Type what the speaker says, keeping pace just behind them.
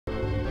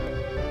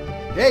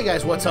Hey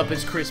guys, what's up?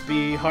 It's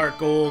Crispy,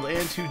 HeartGold,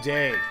 and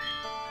today,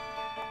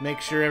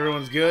 make sure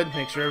everyone's good,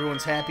 make sure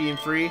everyone's happy and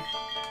free.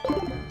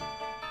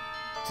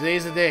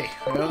 Today's the day.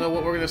 I don't know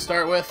what we're going to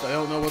start with, I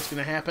don't know what's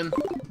going to happen.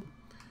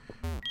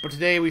 But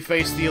today we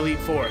face the Elite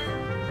Four.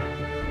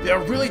 They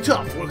are really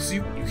tough.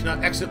 You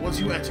cannot exit once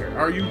you enter.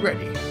 Are you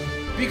ready?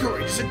 Be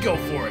courageous and go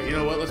for it. You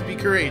know what? Let's be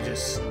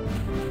courageous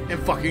and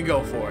fucking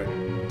go for it.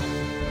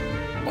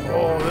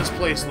 Oh, this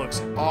place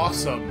looks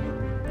awesome.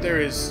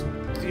 There is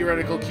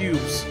theoretical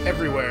cubes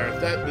everywhere.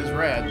 That is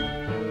rad.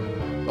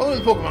 Welcome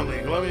to the Pokemon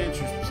League. Allow me to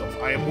introduce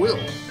myself. I am Will.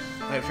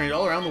 I have trained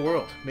all around the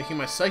world, making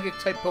my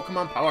Psychic-type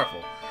Pokemon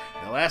powerful.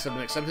 And at last, I've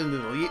been accepted into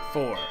the Elite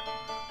Four.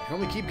 I can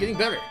only keep getting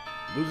better.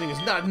 Losing is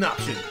not an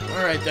option.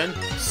 Alright then.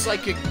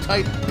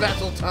 Psychic-type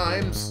battle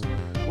times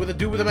with a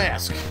dude with a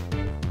mask.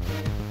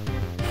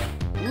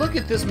 Look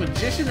at this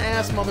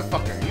magician-ass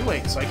motherfucker. You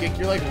ain't psychic.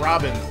 You're like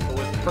Robin, but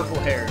with purple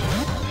hair.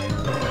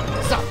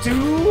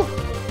 Satu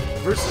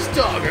versus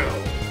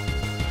Doggo.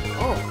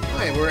 Oh,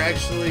 hi, we're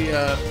actually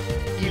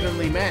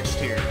evenly matched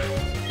here.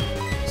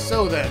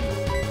 So then,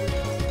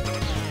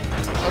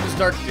 how does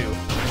Dark do?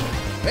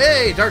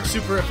 Hey, Dark's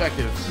super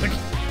effective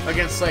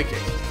against Psychic.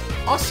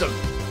 Awesome,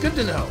 good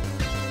to know.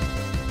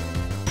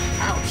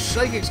 Ouch,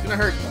 Psychic's gonna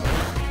hurt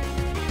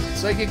though.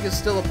 Psychic is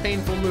still a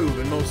painful move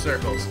in most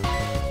circles.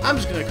 I'm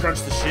just gonna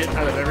crunch the shit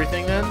out of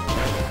everything then,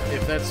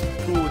 if that's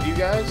cool with you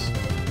guys.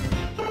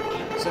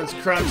 Since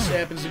Crunch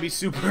happens to be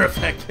super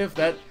effective,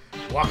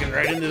 walking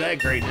right into that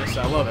greatness.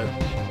 I love it.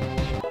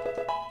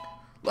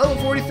 Level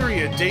 43,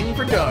 a ding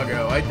for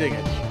Doggo. I dig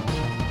it.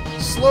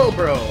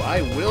 Slowbro,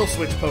 I will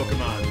switch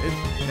Pokemon.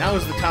 Now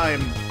is the time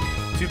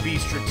to be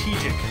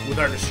strategic with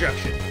our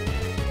destruction.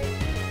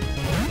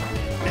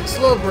 And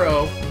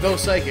Slowbro, though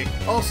psychic,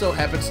 also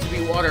happens to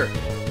be water.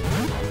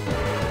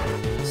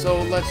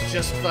 So let's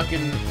just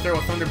fucking throw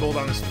a Thunderbolt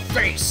on his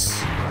face.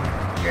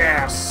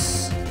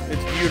 Yes!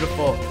 It's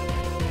beautiful.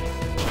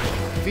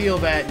 Feel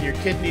that in your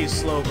kidneys,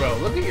 Slowbro.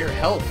 Look at your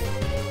health.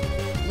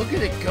 Look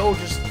at it go,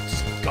 just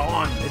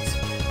gone. It's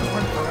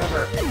gone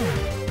forever.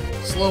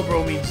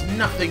 Slowbro means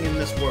nothing in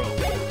this world.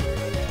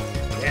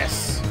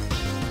 Yes.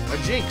 A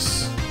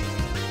Jinx.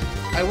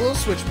 I will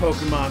switch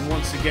Pokemon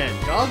once again.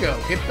 Doggo,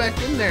 get back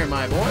in there,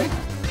 my boy.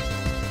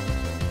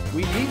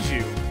 We need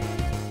you.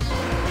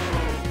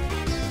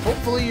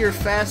 Hopefully you're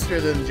faster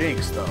than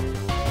Jinx, though.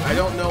 I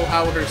don't know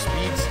how her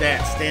speed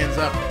stat stands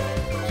up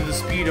to the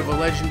speed of a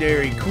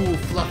legendary, cool,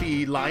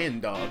 fluffy lion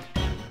dog.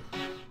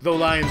 Though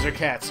lions are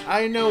cats.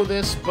 I know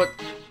this, but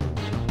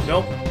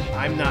nope,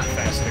 I'm not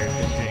faster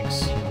than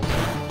Jinx.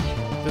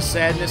 The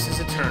sadness is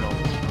eternal.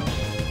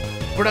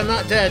 But I'm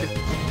not dead,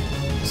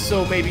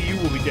 so maybe you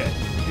will be dead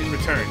in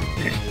return.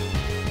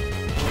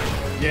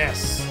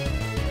 Yes.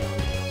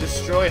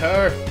 Destroy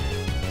her.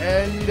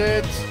 End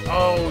it.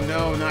 Oh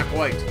no, not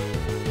quite.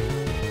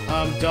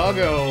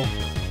 Doggo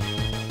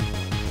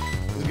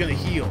is gonna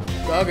heal.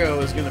 Doggo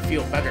is gonna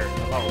feel better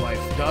about life.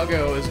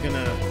 Doggo is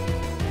gonna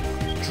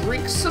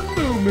drink some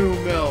moo-moo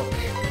milk.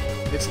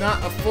 It's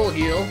not a full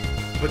heal,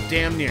 but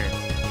damn near.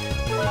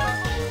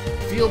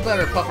 Feel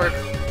better, pupper.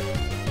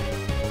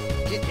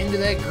 Get into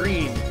that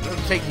green.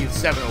 It'll take you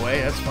 7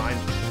 away, that's fine.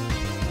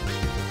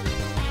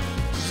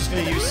 She's just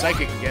gonna use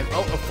Psychic again.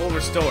 Oh, a full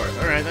restore.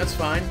 Alright, that's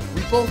fine.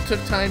 We both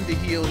took time to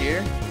heal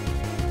here.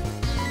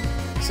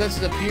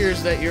 Since it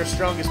appears that your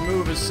strongest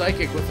move is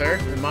Psychic with her,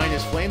 and mine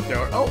is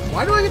Flamethrower. Oh,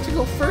 why do I get to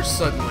go first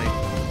suddenly?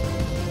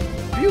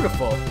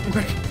 Beautiful.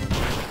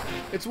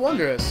 It's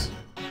wondrous.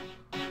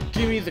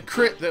 Give me the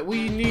crit that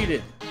we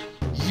needed.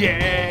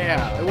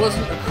 Yeah! It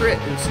wasn't a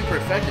crit, it was super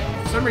effective.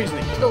 For some reason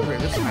it killed her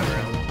this time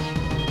around.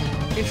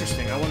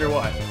 Interesting, I wonder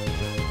why.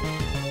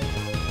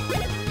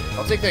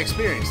 I'll take the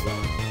experience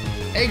though.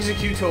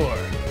 Executor!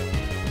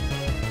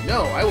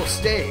 No, I will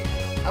stay.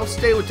 I'll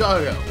stay with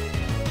Doggo.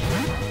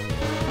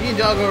 Me and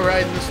Doggo are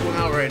riding this one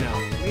out right now.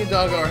 Me and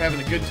Doggo are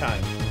having a good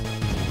time.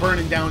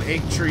 Burning down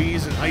egg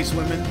trees and ice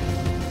women.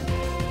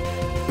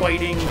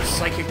 Biting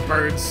psychic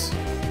birds.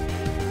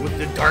 With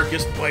the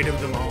darkest bite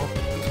of them all.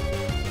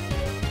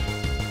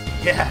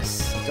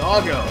 Yes!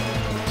 Doggo!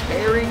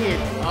 Tearing it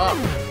up!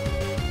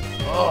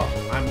 Oh,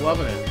 I'm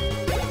loving it.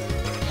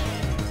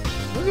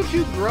 Look at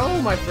you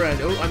grow, my friend.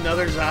 Oh,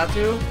 another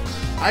Xatu?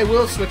 I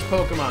will switch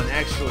Pokemon,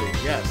 actually.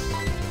 Yes.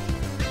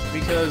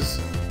 Because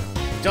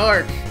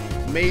Dark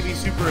may be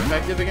super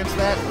effective against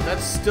that, but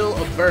that's still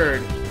a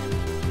bird.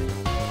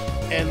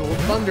 And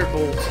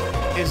Thunderbolt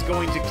is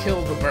going to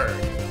kill the bird.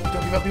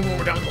 Don't give up even when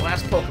we're down to the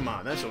last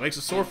Pokemon. That's what makes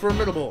a sword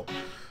formidable.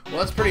 Well,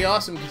 that's pretty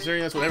awesome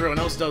considering that's what everyone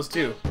else does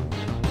too.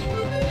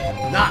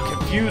 Not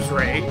confused,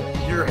 Ray.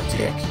 You're a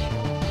dick.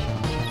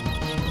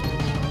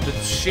 The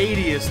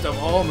shadiest of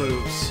all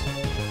moves.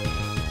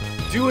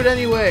 Do it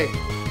anyway.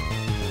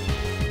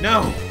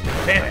 No.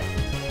 Damn it.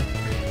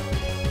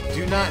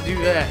 Do not do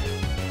that.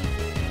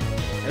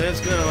 And then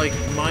it's gonna, like,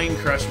 mind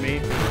crush me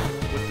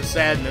with the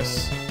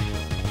sadness.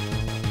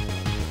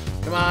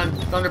 Come on,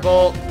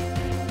 Thunderbolt.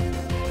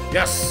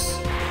 Yes!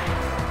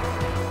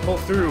 Pull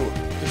through.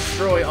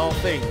 Destroy all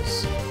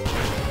things.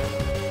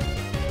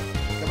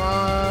 Come Come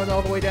on,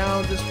 all the way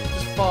down. Just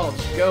fall.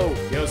 Just go.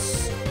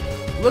 Yes.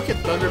 Look at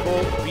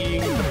Thunderbolt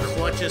being the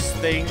clutchest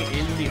thing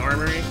in the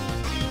armory.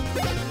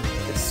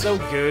 It's so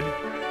good.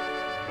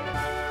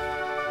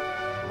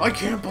 I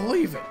can't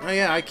believe it. Oh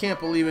yeah, I can't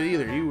believe it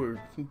either.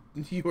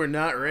 You were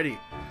not ready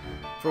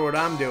for what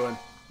I'm doing.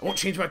 I won't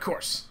change my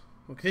course.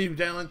 I'll continue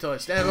down until I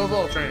stand above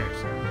all trainers.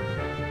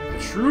 The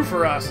true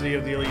ferocity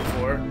of the Elite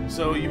Four.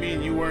 So you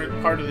mean you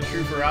weren't part of the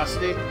true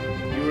ferocity?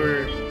 You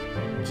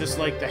were just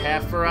like the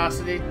half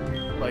ferocity?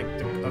 Like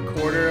a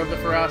quarter of the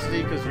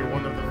ferocity because you're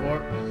one of the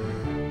four?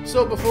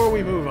 So before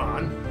we move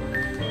on,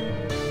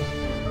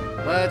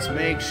 let's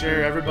make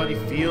sure everybody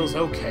feels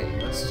okay.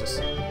 Let's just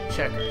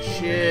check our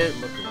shit,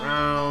 look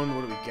around.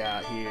 What do we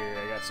got here?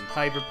 I got some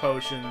hyper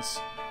potions.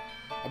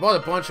 I bought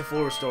a bunch of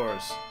full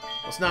restores.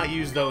 Let's not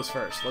use those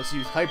first. Let's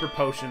use hyper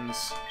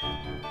potions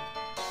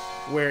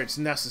where it's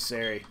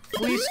necessary.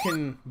 Fleece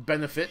can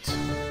benefit.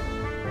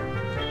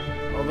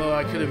 Although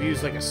I could have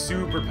used like a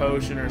super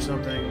potion or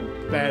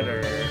something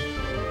better.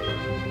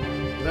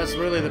 That's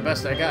really the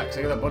best I got, because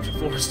I got a bunch of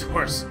full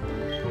restores.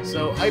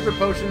 So, hyper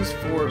potions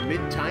for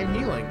mid-time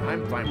healing.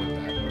 I'm fine with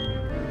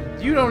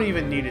that. You don't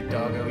even need it,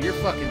 Doggo. You're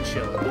fucking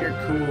chilling. You're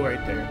cool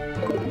right there.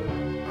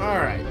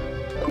 Alright.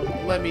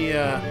 Let me,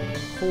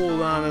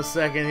 hold on a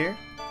second here.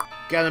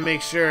 Gotta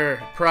make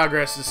sure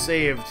progress is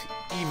saved,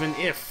 even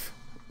if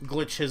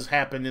glitch has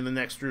happened in the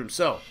next room.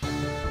 So,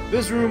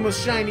 this room was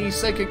shiny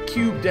psychic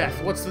cube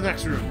death. What's the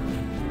next room?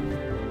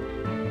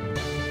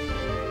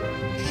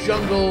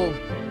 Jungle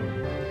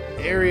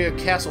area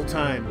castle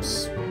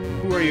times.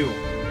 Who are you?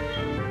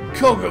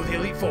 Kogo of the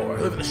Elite Four.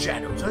 I live in the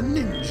shadows. A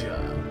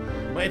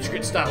ninja. My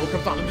intricate style will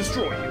confound and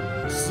destroy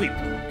you. Sleep,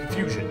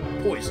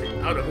 confusion,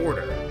 poison, out of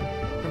order.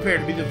 Prepare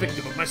to be the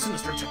victim of my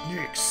sinister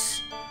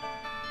techniques.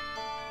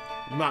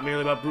 Not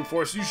merely about brute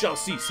force, you shall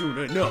see soon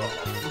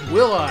enough.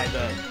 Will I,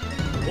 then?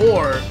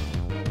 Or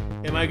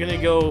am I gonna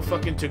go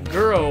fucking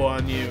Toguro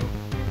on you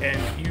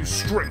and use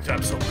strength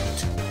absolute?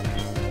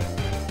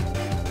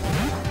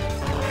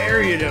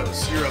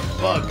 Ariados, you're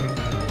a bug.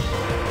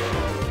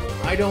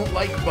 I don't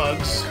like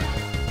bugs.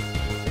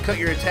 Cut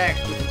your attack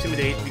with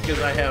Intimidate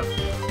because I have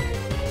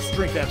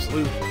strength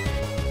absolute.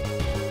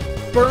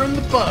 Burn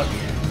the bug.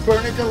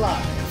 Burn it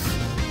alive.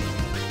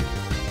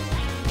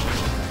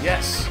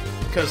 Yes,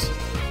 because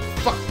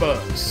fuck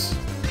bugs.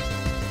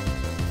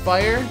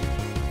 Fire,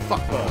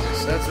 fuck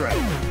bugs. That's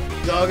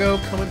right. Doggo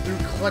coming through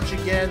clutch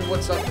again.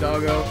 What's up,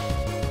 Doggo?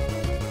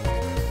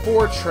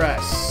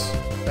 Fortress.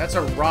 That's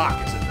a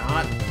rock, is it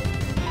not?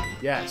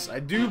 Yes, I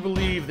do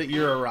believe that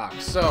you're a rock.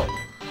 So,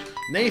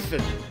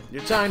 Nathan,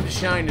 your time to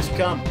shine has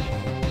come.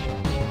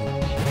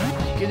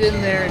 Get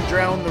in there and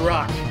drown the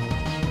rock.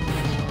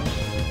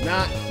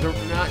 Not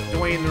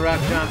Dwayne the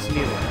Rock Johnson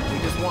either. We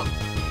just want...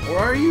 Or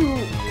are you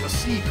a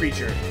sea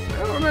creature? I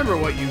don't remember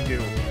what you do.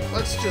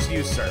 Let's just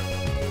use surf.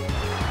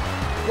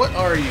 What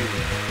are you,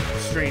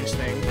 strange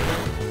thing?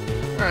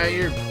 Alright,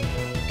 you're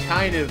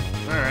kind of...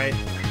 Alright.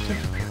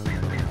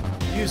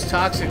 Use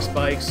toxic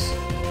spikes,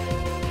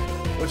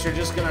 which are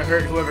just gonna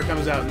hurt whoever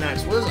comes out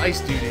next. What does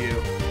ice do to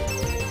you?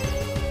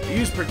 You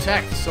use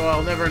protect, so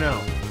I'll never know.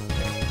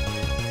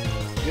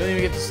 You don't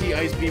even get to see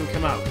Ice Beam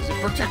come out, because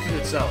it protected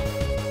itself.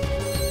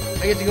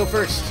 I get to go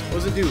first.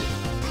 What does it do?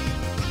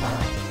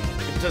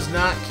 It does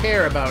not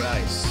care about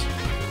ice.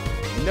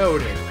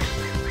 Noted.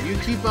 You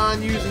keep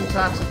on using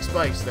toxic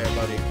spikes there,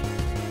 buddy.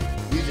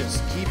 You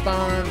just keep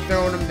on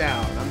throwing them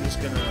down. I'm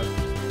just gonna...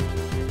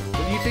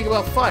 What do you think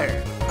about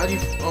fire? How do you...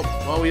 Oh,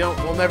 well,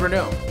 we'll never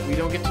know. We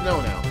don't get to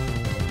know now.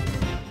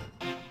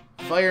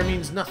 Fire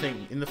means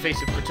nothing in the face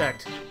of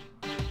protect.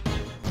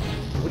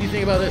 What do you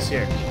think about this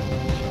here?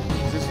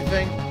 Is this your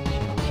thing?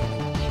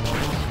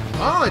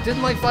 Oh, I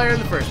didn't like fire in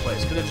the first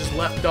place. Could have just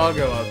left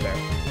Doggo out there.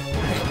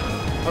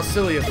 How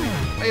silly of me.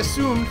 I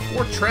assumed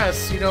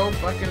Fortress, you know,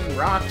 fucking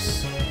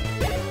rocks.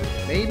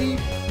 Maybe?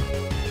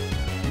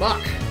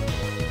 Muck.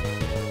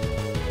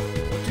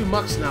 What do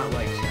mucks not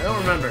like? I don't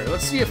remember.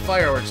 Let's see if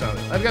fire works on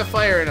it. I've got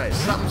fire and ice.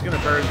 Something's gonna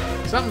burn.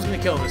 Something's gonna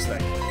kill this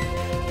thing.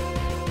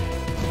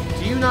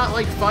 Do you not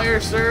like fire,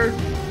 sir?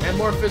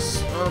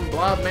 Amorphous,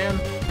 blob man?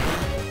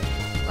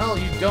 Well,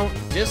 you don't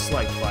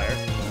dislike fire.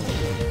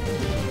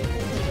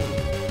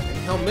 And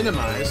he'll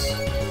minimize,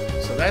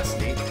 so that's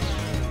neat.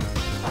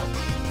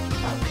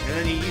 And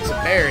then he eats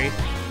a berry.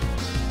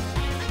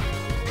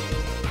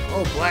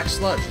 Oh, black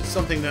sludge. It's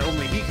something that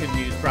only he can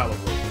use, probably.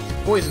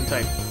 Poison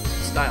type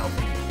style.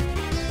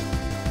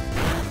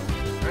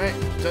 Alright,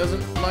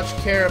 doesn't much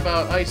care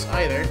about ice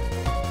either.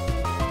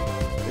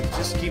 It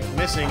just keeps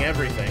missing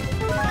everything.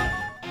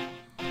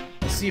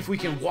 Let's see if we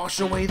can wash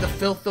away the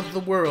filth of the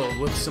world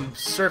with some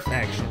surf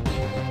action.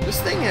 This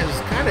thing is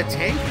kind of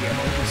tanky.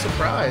 I'm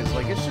surprised.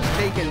 Like, it's just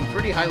taking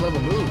pretty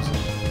high-level moves.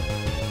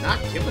 Not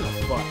giving a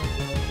fuck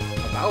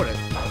about it.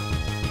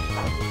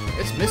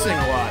 It's missing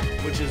a lot,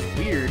 which is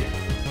weird.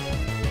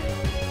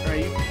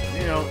 Alright,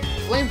 you know,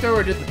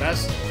 Flamethrower did the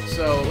best,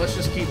 so let's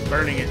just keep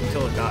burning it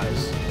until it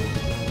dies.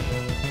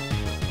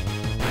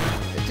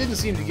 It didn't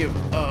seem to give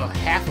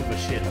half of a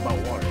shit about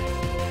water.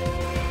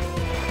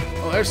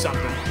 Oh, there's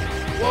something.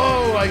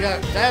 Whoa,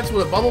 that's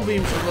what a bubble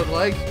beam should look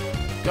like.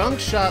 Gunk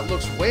Shot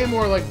looks way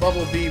more like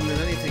bubble beam than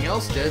anything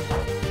else did.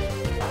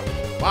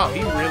 Wow,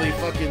 he really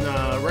fucking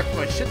wrecked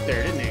my shit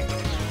there, didn't he?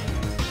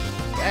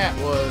 That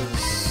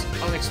was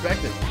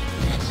unexpected.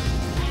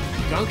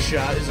 Gunk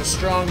Shot is a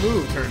strong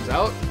move, turns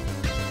out.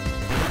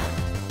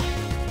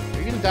 Are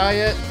you gonna die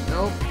yet?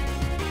 Nope.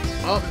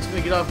 Oh, it's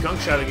gonna get off Gunk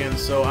Shot again,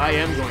 so I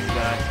am going to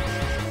die.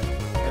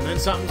 And then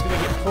something's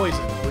gonna get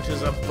poisoned, which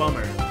is a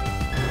bummer.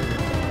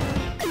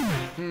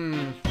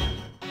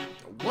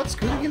 What's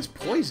good against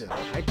poison?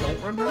 I don't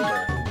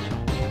remember.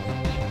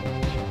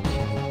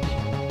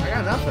 I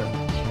got nothing.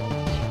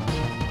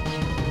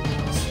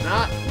 It's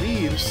not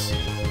leaves.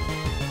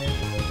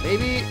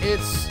 Maybe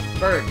it's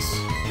birds.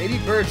 Maybe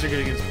birds are good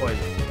against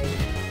poison.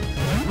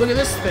 Look at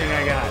this thing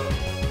I got.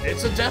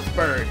 It's a death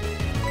bird.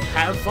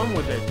 Have fun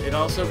with it. It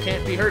also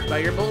can't be hurt by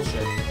your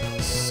bullshit.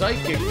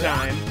 Psychic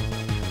time.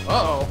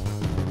 Uh-oh.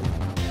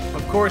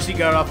 Of course he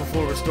got off a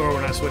full restore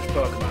when I switched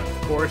Pokemon.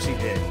 Of course he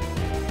did.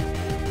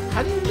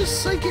 How do you miss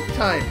Psychic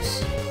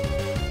times?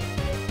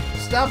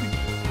 Stop.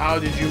 How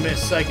did you miss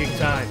Psychic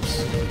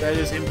times? That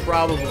is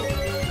improbable.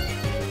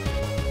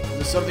 Is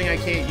this something I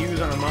can't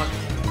use on a Muck?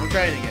 I'm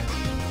trying again.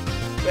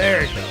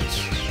 There it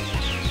goes.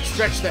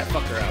 Stretch that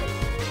fucker out.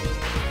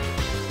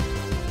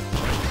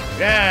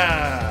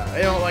 Yeah!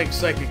 I don't like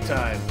Psychic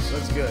times.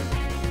 That's good.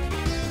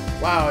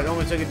 Wow, it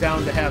only took it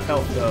down to half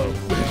health, though.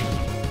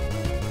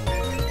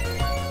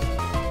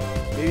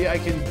 Maybe I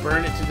can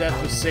burn it to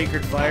death with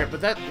Sacred Fire,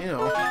 but that, you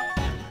know...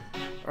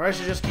 Or I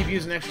should just keep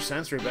using Extra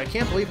Sensory, but I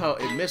can't believe how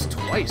it missed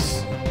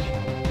twice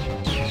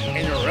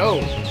in a row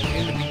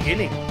in the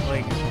beginning.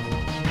 Like,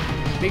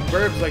 Big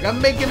Burb's like,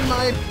 I'm making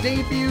my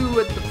debut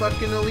at the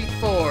fucking Elite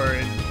Four,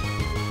 and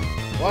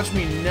watch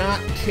me not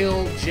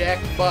kill Jack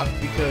Buck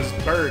because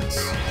birds.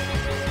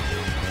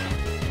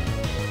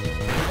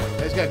 I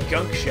just got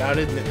Gunk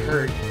Shotted and it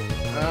hurt.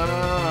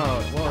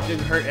 Oh, well, it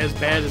didn't hurt as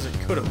bad as it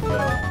could have,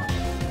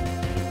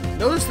 though.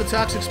 Notice the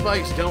Toxic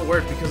Spikes don't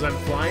work because I'm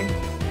flying.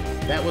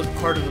 That was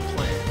part of the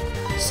plan.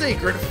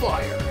 Sacred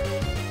Fire.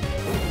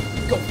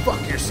 Go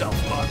fuck yourself,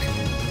 Buck.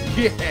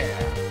 Yeah.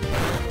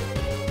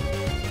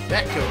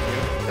 That killed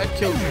you. That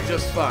killed you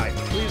just fine.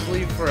 Please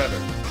leave forever.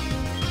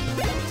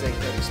 I'll take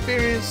that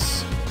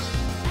experience.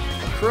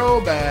 A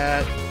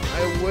Crobat.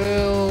 I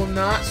will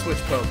not switch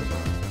Pokemon.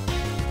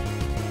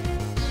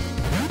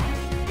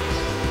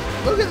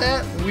 Look at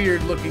that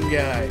weird looking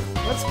guy.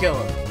 Let's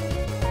kill him.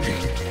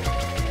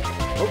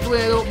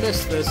 Hopefully I don't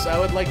miss this. I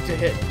would like to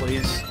hit,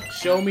 please.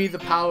 Show me the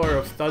power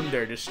of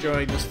thunder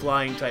destroying this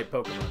flying-type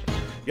Pokemon.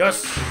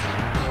 Yes!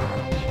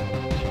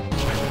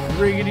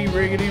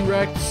 Riggedy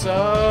wrecked,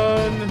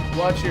 son!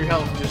 Watch your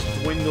health just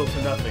dwindle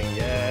to nothing,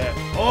 yeah.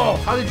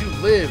 Oh, how did you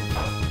live?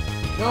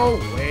 No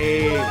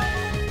way!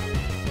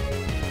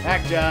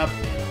 Hack job.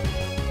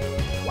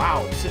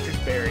 Wow, Citrus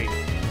Berry.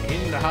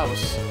 In the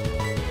house.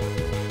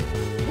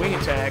 Wing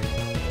attack.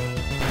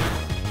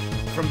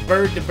 From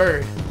bird to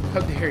bird. How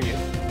dare you?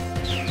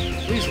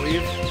 Please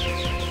leave.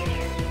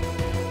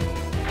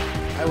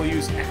 I will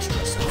use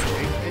Extra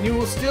Sensory, and you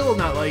will still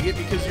not like it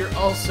because you're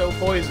also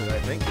poisoned, I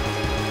think.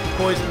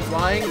 Poison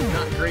flying,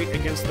 not great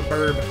against the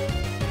burb.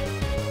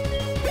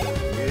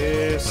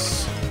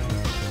 Yes.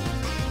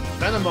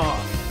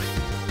 Venomoth.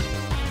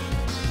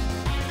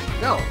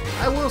 No,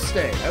 I will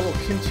stay. I will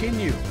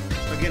continue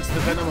against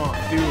the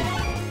Venomoth Doom.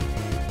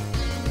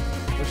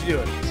 What you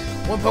doing?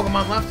 One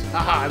Pokemon left?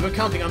 Haha, I've been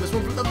counting on this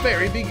one from the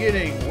very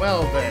beginning.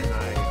 Well then,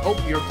 I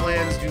hope your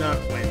plans do not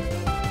win.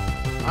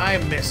 I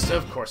missed.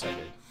 Of course I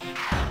did.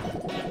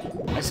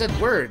 I said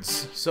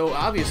words, so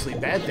obviously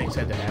bad things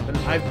had to happen.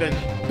 I've been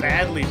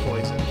badly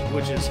poisoned,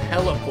 which is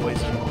hella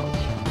poison.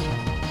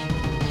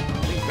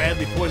 I think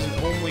badly poisoned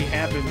only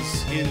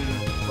happens in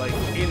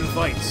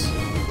fights.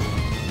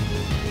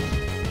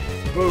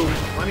 Boom.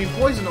 I mean,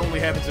 poison only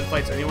happens in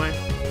fights anyway.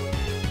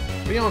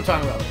 But you know what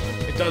I'm talking about.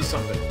 It does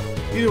something.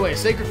 Either way,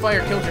 Sacred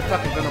Fire killed your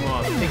fucking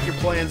Venomoth. Take your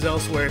plans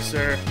elsewhere,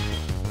 sir.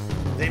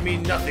 They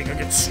mean nothing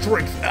against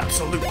Strength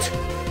Absolute.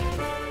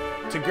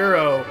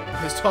 Taguro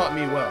has taught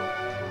me well.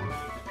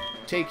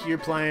 Take your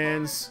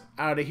plans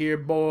out of here,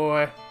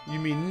 boy. You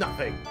mean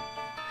nothing.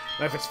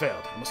 My efforts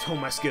failed. I must hone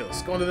my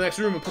skills. Go into the next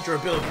room and put your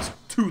abilities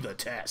to the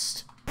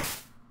test.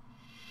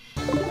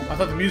 I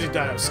thought the music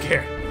died. I was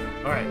scared.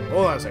 Alright,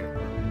 hold on a second.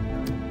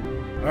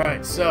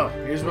 Alright, so,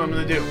 here's what I'm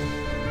going to do.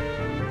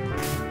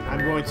 I'm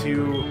going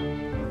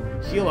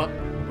to heal up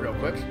real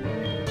quick.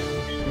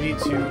 We need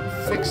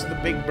to fix the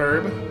Big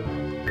Burb.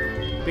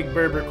 Big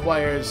Burb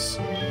requires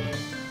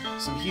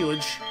some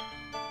healage.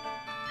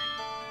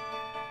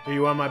 Here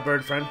you are, my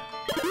bird friend.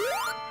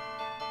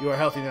 You are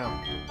healthy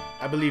now.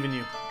 I believe in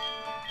you.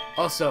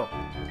 Also,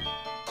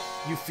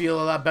 you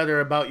feel a lot better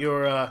about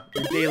your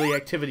daily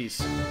activities.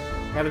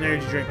 Have an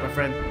energy drink, my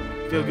friend.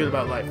 Feel good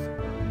about life.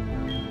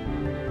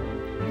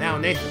 Now,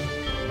 Nathan,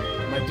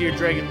 my dear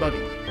dragon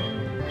buddy.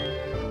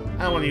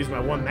 I don't want to use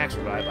my one max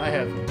revive. I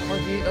have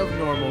plenty of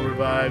normal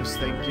revives,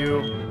 thank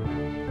you.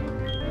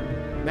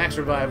 Max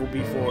revive will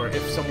be for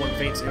if someone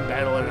faints in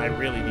battle and I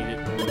really need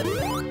it.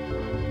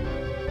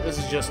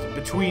 This is just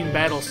between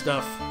battle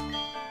stuff.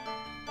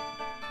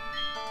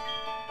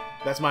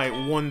 That's my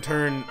one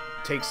turn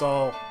takes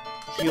all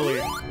healer.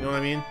 You know what I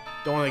mean?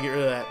 Don't want to get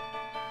rid of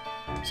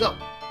that. So,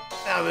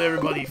 now that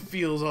everybody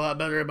feels a lot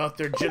better about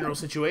their general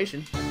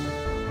situation.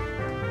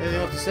 Anything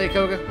else to say,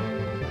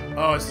 Koga?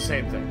 Oh, it's the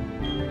same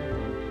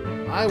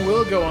thing. I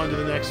will go on to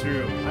the next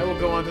room. I will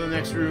go on to the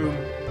next room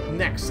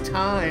next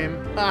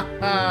time. Ha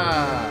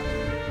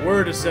ha!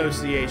 Word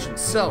association.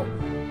 So,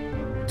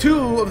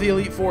 2 of the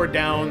Elite Four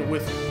down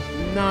with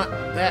not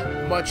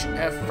that much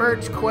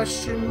effort,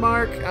 question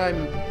mark.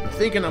 I'm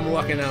thinking I'm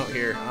lucking out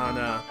here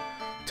on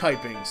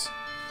typings.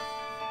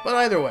 But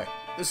either way,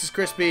 this is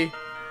Crispy.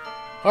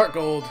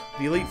 HeartGold,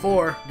 the Elite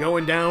Four,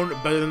 going down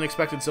better than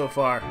expected so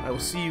far. I will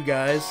see you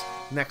guys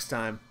next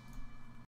time.